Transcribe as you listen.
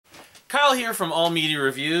Kyle here from All Media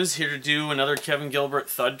Reviews, here to do another Kevin Gilbert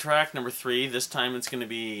Thud track, number 3. This time it's going to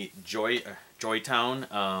be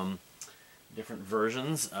Joytown, different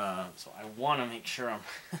versions. So I want to make sure I'm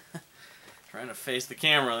trying to face the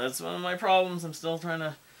camera. That's one of my problems I'm still trying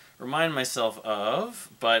to remind myself of.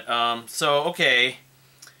 But, so, okay.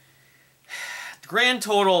 Grand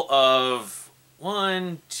total of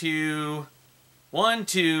 1, 2,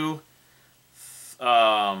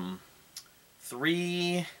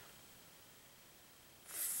 3,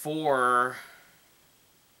 4,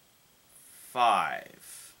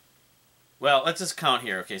 5. Well, let's just count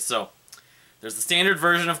here. Okay, so there's the standard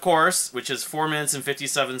version, of course, which is 4 minutes and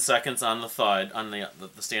 57 seconds on the Thud, on the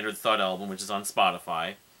standard Thud album, which is on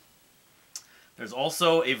Spotify. There's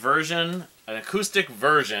also a version, an acoustic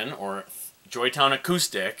version, or Joytown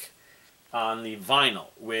Acoustic, on the vinyl,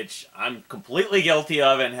 which I'm completely guilty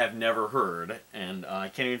of and have never heard, and I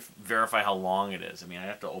can't even verify how long it is. I mean, I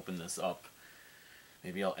have to open this up.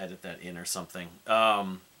 Maybe I'll edit that in or something.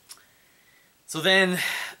 So then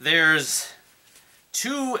there's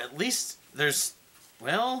two, at least there's,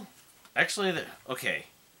 well, actually, okay.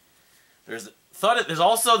 There's Thud. There's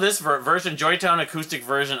also this version, Joytown Acoustic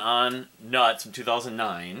version on Nuts from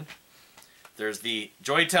 2009. There's the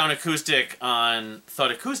Joytown Acoustic on Thud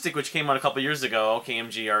Acoustic, which came out a couple years ago.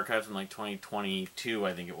 KMG archives from like 2022,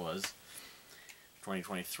 I think it was.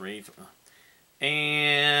 2023.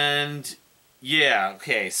 And yeah,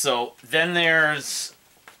 okay, so then there's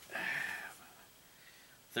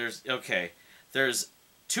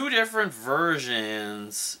two different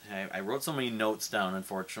versions. I wrote so many notes down,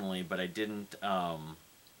 unfortunately, but I didn't, well,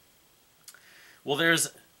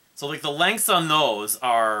 so like the lengths on those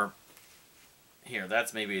are, here,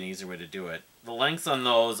 that's maybe an easier way to do it. The lengths on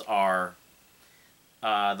those are,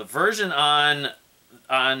 the version on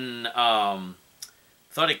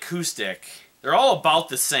Thud Acoustic, they're all about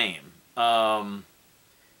the same. I'll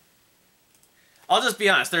just be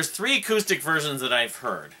honest. There's 3 acoustic versions that I've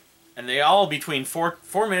heard, and they all between 4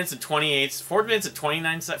 minutes and 28, 4 minutes and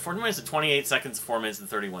 29, 4 minutes and 28 seconds, 4 minutes and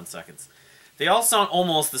 31 seconds. They all sound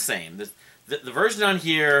almost the same. The version on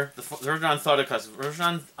here, the version on Thud Acoustic, the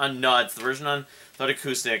version on Nuts, the version on Thud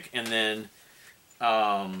Acoustic, and then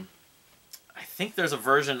I think there's a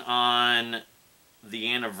version on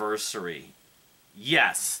the Anniversary.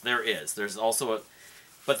 Yes, there is. There's also a...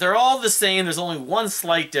 But they're all the same. There's only one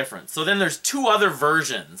slight difference. So then there's 2 other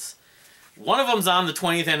versions. One of them's on the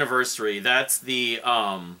 20th anniversary. That's the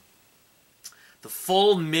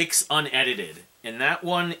full mix unedited. And that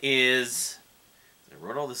one is... I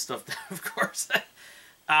wrote all this stuff down, of course.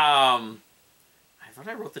 I thought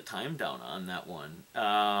I wrote the time down on that one.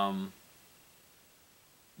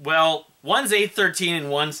 Well, one's 8:13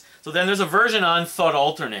 and one's... So then there's a version on Thud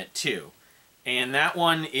Alternate, too. And that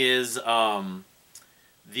one is...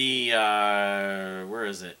 where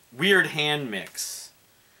is it? Weird Hand Mix.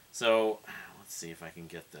 So, let's see if I can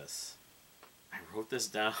get this. I wrote this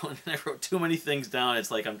down, and I wrote too many things down. It's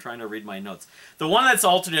like I'm trying to read my notes. The one that's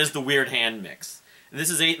alternate is the Weird Hand Mix. And this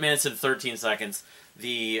is 8 minutes and 13 seconds.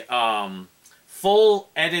 The full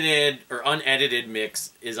edited or unedited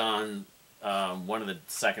mix is on one of the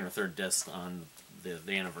 2nd or 3rd discs on the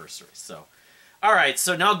Anniversary. So, alright,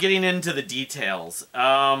 so now getting into the details.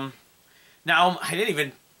 Now, I didn't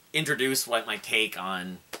even introduce my take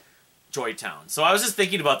on Joytown. So I was just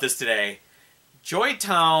thinking about this today.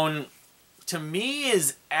 Joytown, to me,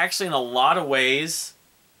 is actually in a lot of ways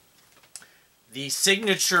the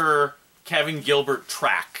signature Kevin Gilbert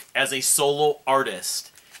track as a solo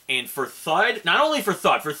artist. And for Thud, not only for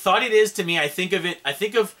Thud it is to me, I think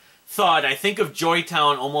of Thud, I think of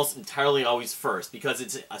Joytown almost entirely always first, because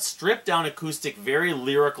it's a stripped down acoustic, very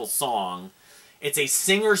lyrical song. It's a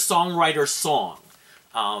singer-songwriter song,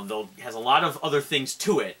 though it has a lot of other things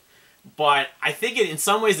to it. But I think in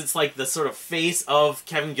some ways it's like the sort of face of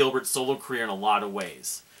Kevin Gilbert's solo career in a lot of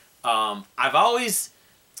ways. I've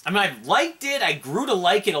liked it. I grew to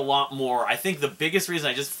like it a lot more. I think the biggest reason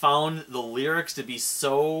I just found the lyrics to be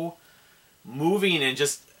so moving and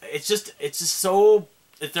it's just so,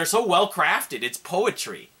 they're so well crafted. It's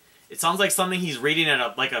poetry. It sounds like something he's reading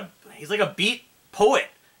at he's like a beat poet.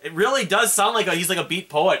 It really does sound like he's like a beat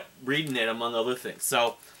poet reading it, among other things.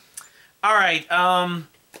 So, alright,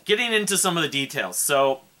 getting into some of the details.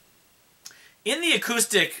 So, in the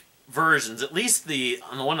acoustic versions, at least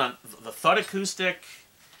on the one on the Thud Acoustic,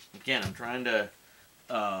 again, I'm trying to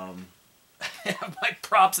have my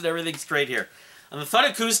props and everything straight here. On the Thud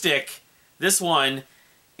Acoustic, this one,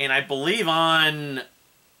 and I believe on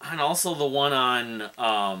also the one on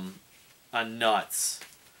Nuts.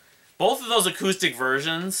 Both of those acoustic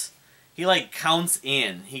versions, he like counts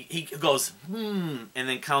in. He goes and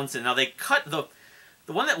then counts in. Now they cut the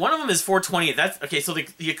one of them is 4/20. That's okay. So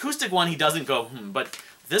the acoustic one he doesn't go but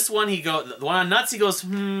this one the one on Nuts he goes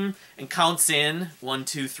and counts in 1,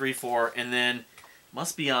 2, 3, 4, and then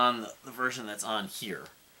must be on the version that's on here.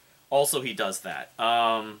 Also he does that.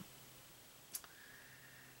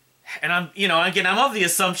 And I'm again I'm of the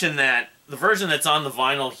assumption that the version that's on the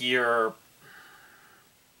vinyl here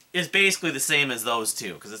is basically the same as those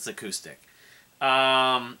two because it's acoustic.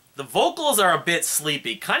 The vocals are a bit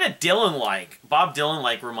sleepy, kind of Dylan-like. Bob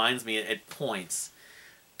Dylan-like reminds me at points.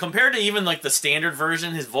 Compared to even like the standard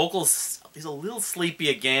version, his vocals, he's a little sleepy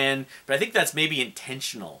again, but I think that's maybe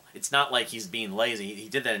intentional. It's not like he's being lazy. He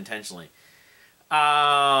did that intentionally. There's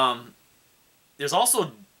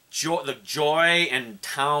also the Joy and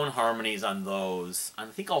Town harmonies on those. I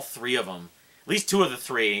think all three of them, at least two of the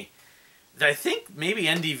three, that I think maybe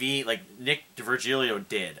NDV, like Nick DiVirgilio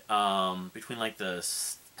did, between like the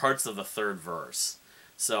parts of the third verse.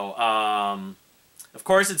 So, of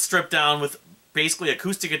course it's stripped down with basically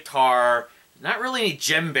acoustic guitar, not really any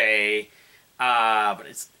djembe, but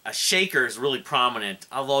it's a shaker is really prominent,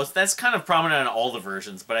 although that's kind of prominent on all the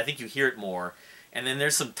versions, but I think you hear it more. And then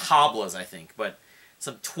there's some tablas, I think, but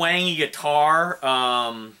some twangy guitar.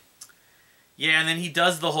 Yeah, and then he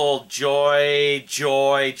does the whole Joytown,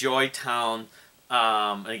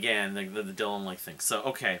 again, the Dylan-like thing. So,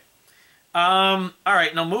 okay.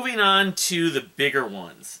 Alright, now moving on to the bigger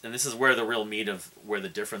ones. And this is where the real meat of where the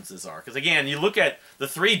differences are. Because, again, you look at the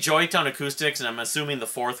 3 Joytown acoustics, and I'm assuming the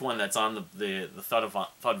 4th one that's on the Thud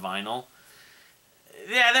vinyl.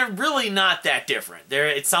 Yeah, they're really not that different.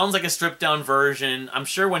 It sounds like a stripped-down version. I'm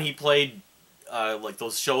sure when he played like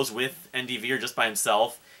those shows with NDV or just by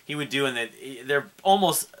himself, he would do, and they're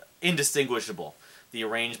almost indistinguishable. The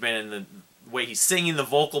arrangement and the way he's singing the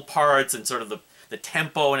vocal parts and sort of the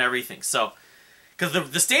tempo and everything. So, because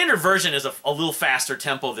the standard version is a little faster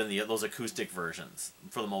tempo than those acoustic versions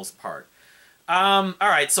for the most part. All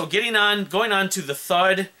right, so going on to the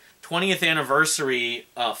Thud 20th anniversary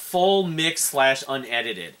full mix /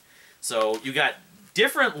 unedited. So you got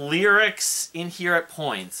different lyrics in here at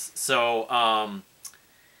points. So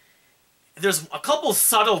there's a couple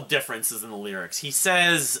subtle differences in the lyrics. He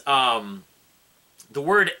says the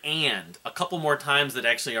word "and" a couple more times that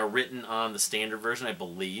actually are written on the standard version, I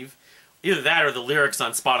believe. Either that or the lyrics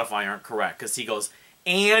on Spotify aren't correct, because he goes,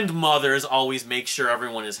 "and mothers always make sure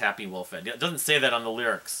everyone is happy and well fed." It doesn't say that on the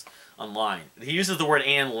lyrics online. He uses the word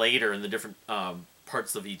 "and" later in the different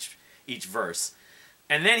parts of each verse.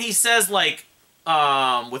 And then he says, like,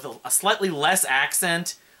 with a slightly less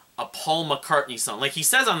accent, a Paul McCartney song. Like he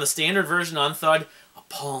says on the standard version on Thud, a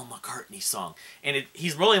Paul McCartney song. And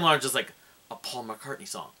he's really large, just like, a Paul McCartney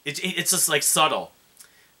song. It's just, like, subtle.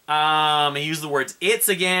 He used the words "it's"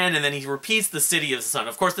 again, and then he repeats the City of the Sun.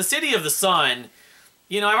 Of course, the City of the Sun,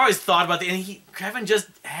 you know, I've always thought about that, and Kevin just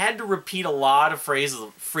had to repeat a lot of phrases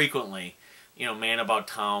frequently. You know, "Man About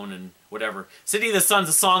Town" and whatever. City of the Sun's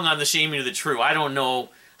a song on the Shaming of the True. I don't know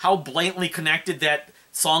how blatantly connected that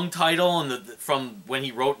song title and from when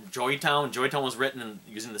he wrote Joytown. Joytown was written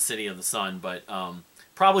using the City of the Sun, but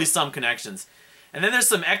probably some connections. And then there's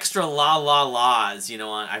some extra la-la-las, you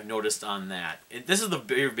know, I've noticed on that. This is the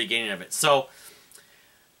very beginning of it. So,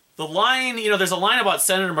 the line, you know, there's a line about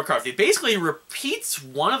Senator McCarthy. Basically, he repeats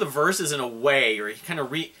one of the verses in a way, or he kind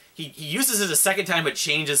of he uses it a second time, but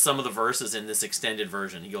changes some of the verses in this extended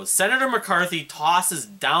version. He goes, "Senator McCarthy tosses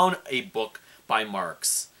down a book by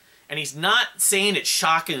Marx." And he's not saying it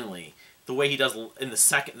shockingly, the way he does in the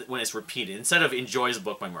second, when it's repeated. Instead of "enjoys a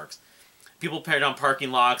book by Marx." People tear down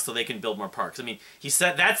parking lots so they can build more parks. I mean, he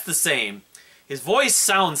said that's the same. His voice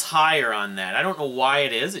sounds higher on that. I don't know why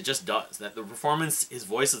it is. It just does. That the performance, his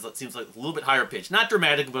voice seems like a little bit higher pitched. Not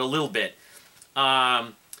dramatic, but a little bit.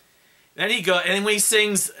 Then and when he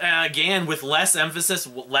sings again with less emphasis,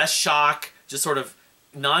 less shock, just sort of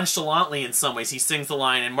nonchalantly in some ways, he sings the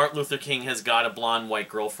line, "And Martin Luther King has got a blonde white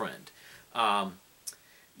girlfriend."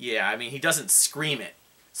 Yeah, I mean, he doesn't scream it.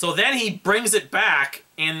 So then he brings it back,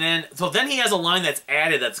 and then he has a line that's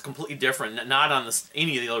added that's completely different, not on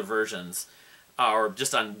any of the other versions, or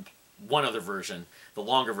just on one other version, the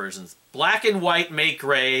longer versions. "Black and white make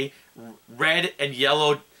gray, red and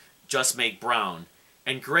yellow just make brown,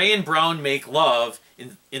 and gray and brown make love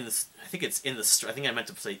in the." I think it's in the. I think I meant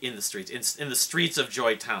to say in the streets. In the streets of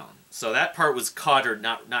Joytown. So that part was cut or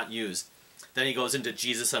not used. Then he goes into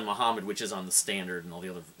Jesus and Muhammad, which is on the standard and all the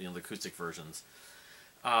other the acoustic versions.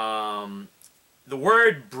 The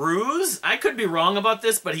word "bruise," I could be wrong about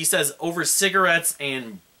this, but he says "over cigarettes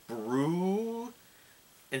and brew"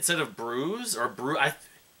 instead of "bruise" or "brew."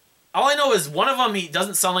 all I know is one of them, he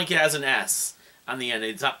doesn't sound like it has an S on the end.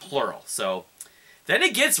 It's not plural. So then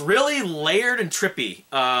it gets really layered and trippy.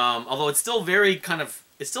 Although it's still very kind of,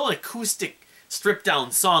 it's still an acoustic stripped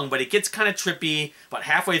down song, but it gets kind of trippy about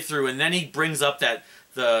halfway through, and then he brings up that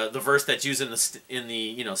the verse that's used in the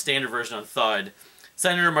you know, standard version on Thud.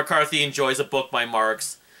 Senator McCarthy enjoys a book by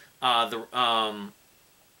Marx.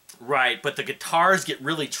 Right, but the guitars get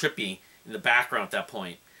really trippy in the background at that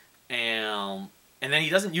point. And then he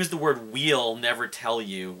doesn't use the word "we'll never tell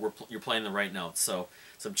you" you're playing the right notes. So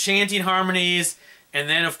some chanting harmonies, and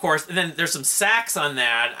then of course, and then there's some sax on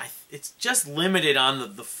that. It's just limited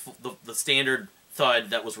on the standard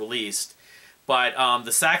Thud that was released, but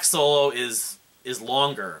the sax solo is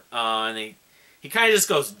longer, and he kind of just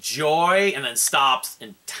goes joy and then stops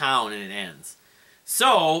in town and it ends.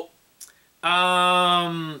 So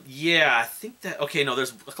yeah, I think that, okay, no,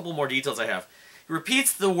 there's a couple more details I have. He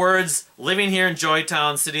repeats the words, living here in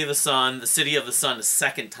Joytown, city of the sun, the city of the sun, a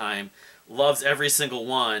second time. Loves every single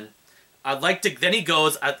one. I'd like to, then he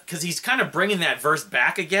goes, because he's kind of bringing that verse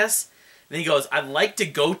back, I guess. Then he goes, I'd like to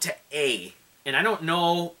go to A. And I don't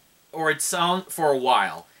know, or it sounds for a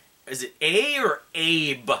while. Is it A or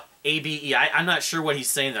Abe? A-B-E. I'm not sure what he's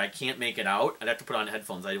saying there. I can't make it out. I'd have to put on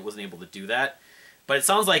headphones. I wasn't able to do that. But it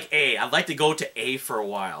sounds like A. I'd like to go to A for a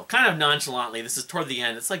while. Kind of nonchalantly. This is toward the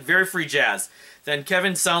end. It's like very free jazz. Then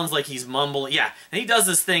Kevin sounds like he's mumbling. Yeah, and he does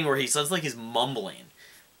this thing where he sounds like he's mumbling.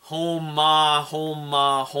 Home ma, home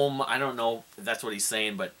ma, home. I don't know if that's what he's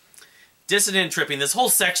saying, but dissonant tripping. This whole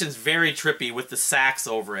section's very trippy with the sax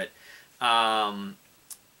over it.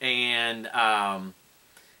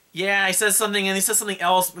 Yeah, he says something, and he says something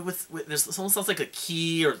else. With there's almost sounds like a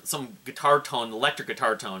key or some guitar tone, electric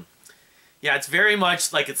guitar tone. Yeah, it's very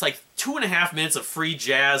much like, it's like 2.5 minutes of free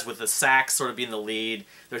jazz with the sax sort of being the lead.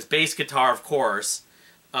 There's bass guitar, of course.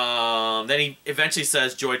 Then he eventually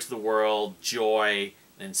says joy to the world, joy,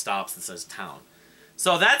 and stops and says town.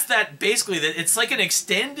 So that's that, basically, it's like an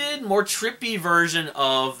extended, more trippy version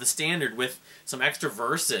of the standard with some extra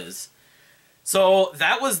verses. So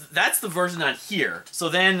that's the version on here. So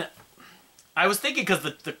then I was thinking, because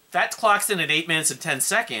that clocks in at 8 minutes and 10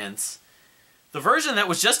 seconds. The version that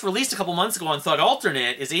was just released a couple months ago on Thud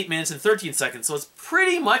Alternate is 8 minutes and 13 seconds, so it's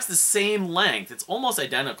pretty much the same length. It's almost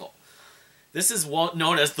identical. This is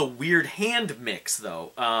known as the Weird Hand Mix,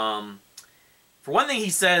 though. For one thing, he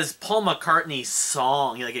says Paul McCartney's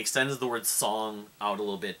song. He like extends the word song out a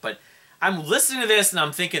little bit. But I'm listening to this and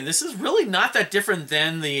I'm thinking, this is really not that different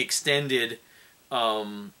than the extended,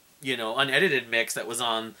 you know, unedited mix that was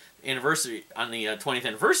on anniversary, on the 20th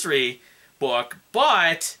anniversary book.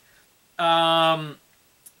 But the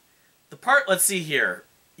part, let's see here.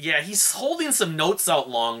 Yeah, he's holding some notes out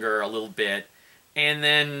longer a little bit. And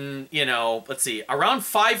then, you know, let's see, around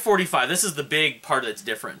 5:45, this is the big part that's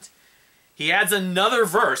different. He adds another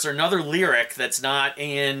verse or another lyric that's not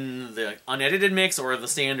in the unedited mix or the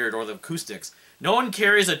standard or the acoustics. No one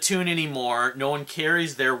carries a tune anymore. No one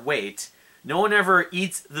carries their weight. No one ever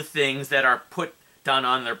eats the things that are put down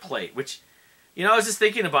on their plate. Which, you know, I was just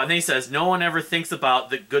thinking about, and then he says, no one ever thinks about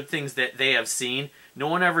the good things that they have seen. No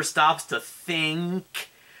one ever stops to think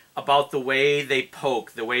about the way they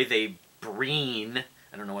poke, the way they breen.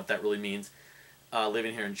 I don't know what that really means.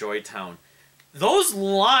 Living here in Joytown. Those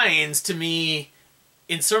lines, to me,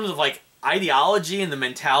 in terms of like ideology and the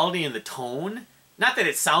mentality and the tone, not that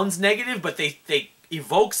it sounds negative, but they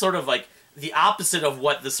evoke sort of like the opposite of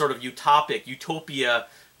what the sort of utopia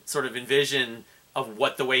sort of envision of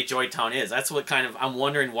what the way Joytown is. That's what kind of, I'm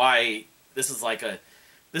wondering why this is like a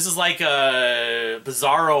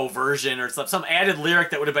bizarro version or some added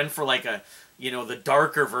lyric that would have been for like a, you know, the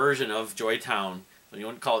darker version of Joytown. You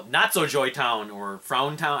wouldn't call it Not So Joytown or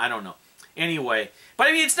Frown Town, I don't know. Anyway, but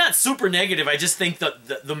I mean, it's not super negative. I just think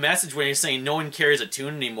that the message when you're saying no one carries a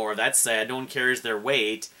tune anymore, that's sad. No one carries their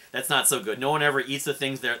weight, that's not so good. No one ever eats the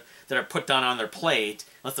things that are put down on their plate,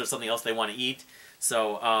 unless there's something else they want to eat.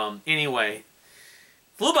 So, anyway,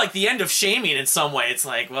 a little like the end of Shaming in some way. It's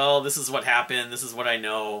like, well, this is what happened, this is what I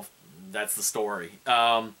know, that's the story.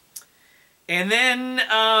 And then,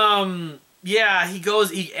 yeah, he goes,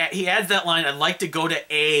 he adds that line, I'd like to go to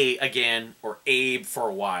A again, or Abe for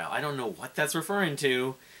a while. I don't know what that's referring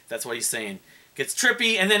to. That's what he's saying. Gets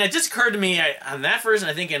trippy, and then it just occurred to me, on that version,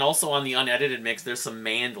 I think, and also on the unedited mix, there's some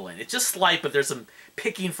mandolin. It's just slight, but there's some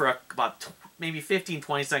picking for about maybe 15,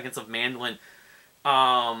 20 seconds of mandolin.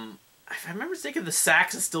 I remember thinking the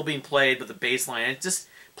sax is still being played, but the bass line, it's just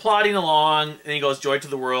plodding along, and he goes, joy to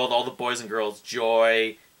the world, all the boys and girls,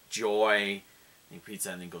 joy, joy. He repeats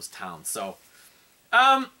that and then goes town. So,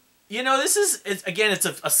 you know, this is, again, it's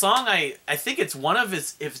a song, I think it's one of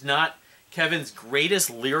his, if not Kevin's greatest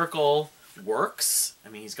lyrical works. I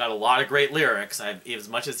mean, he's got a lot of great lyrics. As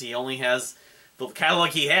much as he only has the catalog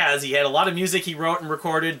he had a lot of music he wrote and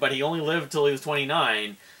recorded, but he only lived till he was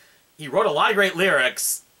 29. He wrote a lot of great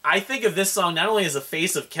lyrics. I think of this song not only as the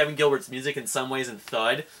face of Kevin Gilbert's music in some ways in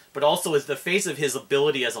Thud, but also as the face of his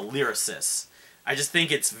ability as a lyricist. I just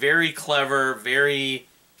think it's very clever, very,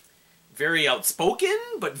 very outspoken,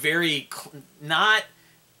 but very not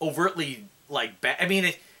overtly like bad. I mean,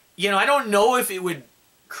 I don't know if it would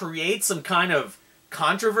create some kind of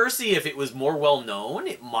controversy if it was more well known.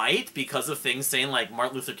 It might, because of things saying like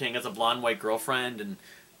Martin Luther King has a blonde white girlfriend and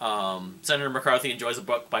Senator McCarthy enjoys a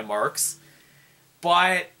book by Marx.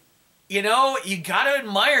 But, you gotta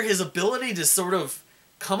admire his ability to sort of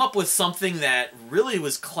come up with something that really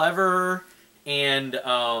was clever and,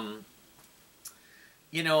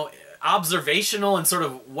 observational and sort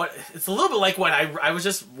of it's a little bit like what I was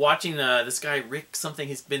just watching this guy Rick something,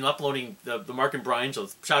 he's been uploading the Mark and Brian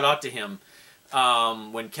shows, shout out to him,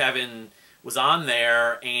 when Kevin was on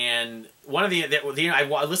there, and one of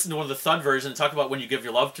I listened to one of the Thud versions talk about When You Give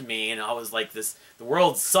Your Love to Me, and I was like, the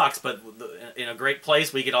world sucks, but in a great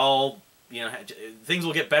place we could all, things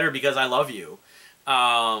will get better because I love you.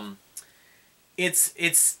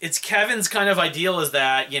 It's Kevin's kind of ideal is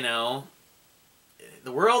that,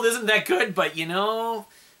 the world isn't that good, but,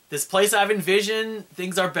 this place I've envisioned,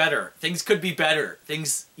 things are better. Things could be better.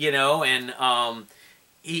 Things, and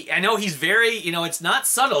I know he's very, it's not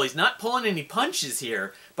subtle. He's not pulling any punches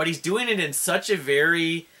here, but he's doing it in such a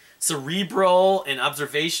very cerebral and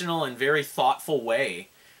observational and very thoughtful way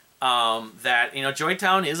that,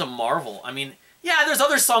 Joytown is a marvel. I mean, yeah, there's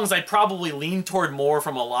other songs I'd probably lean toward more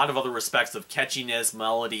from a lot of other respects of catchiness,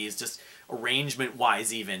 melodies, just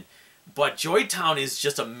arrangement-wise even. But Joytown is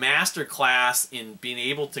just a masterclass in being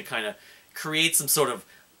able to kind of create some sort of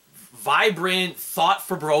vibrant,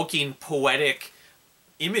 thought-provoking, poetic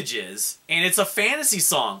images. And it's a fantasy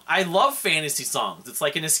song. I love fantasy songs. It's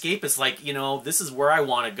like an escape. It's like, this is where I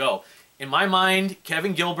want to go. In my mind,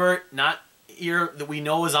 Kevin Gilbert, not here that we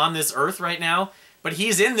know is on this earth right now, but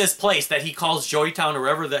he's in this place that he calls Joytown, or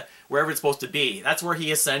wherever it's supposed to be. That's where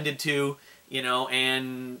he ascended to,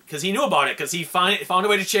 and because he knew about it, because he found a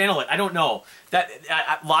way to channel it. I don't know.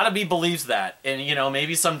 A lot of me believes that, and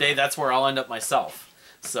maybe someday that's where I'll end up myself.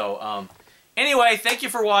 So anyway, thank you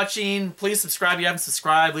for watching. Please subscribe if you haven't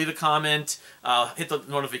subscribed. Leave a comment. Hit the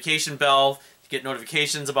notification bell to get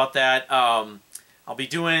notifications about that. I'll be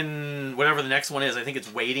doing whatever the next one is. I think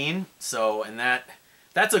it's Waiting. So, and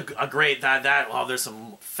that's a great, wow, there's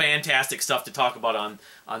some fantastic stuff to talk about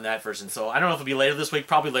on that version. So I don't know if it'll be later this week,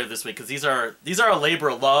 probably later this week, because these are a labor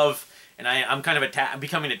of love, and I'm kind of I'm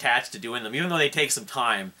becoming attached to doing them. Even though they take some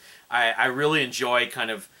time, I really enjoy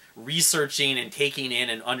kind of researching and taking in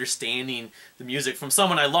and understanding the music from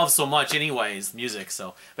someone I love so much anyways, music.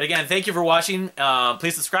 So, but again, thank you for watching.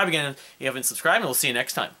 Please subscribe again if you haven't subscribed, and we'll see you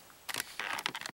next time.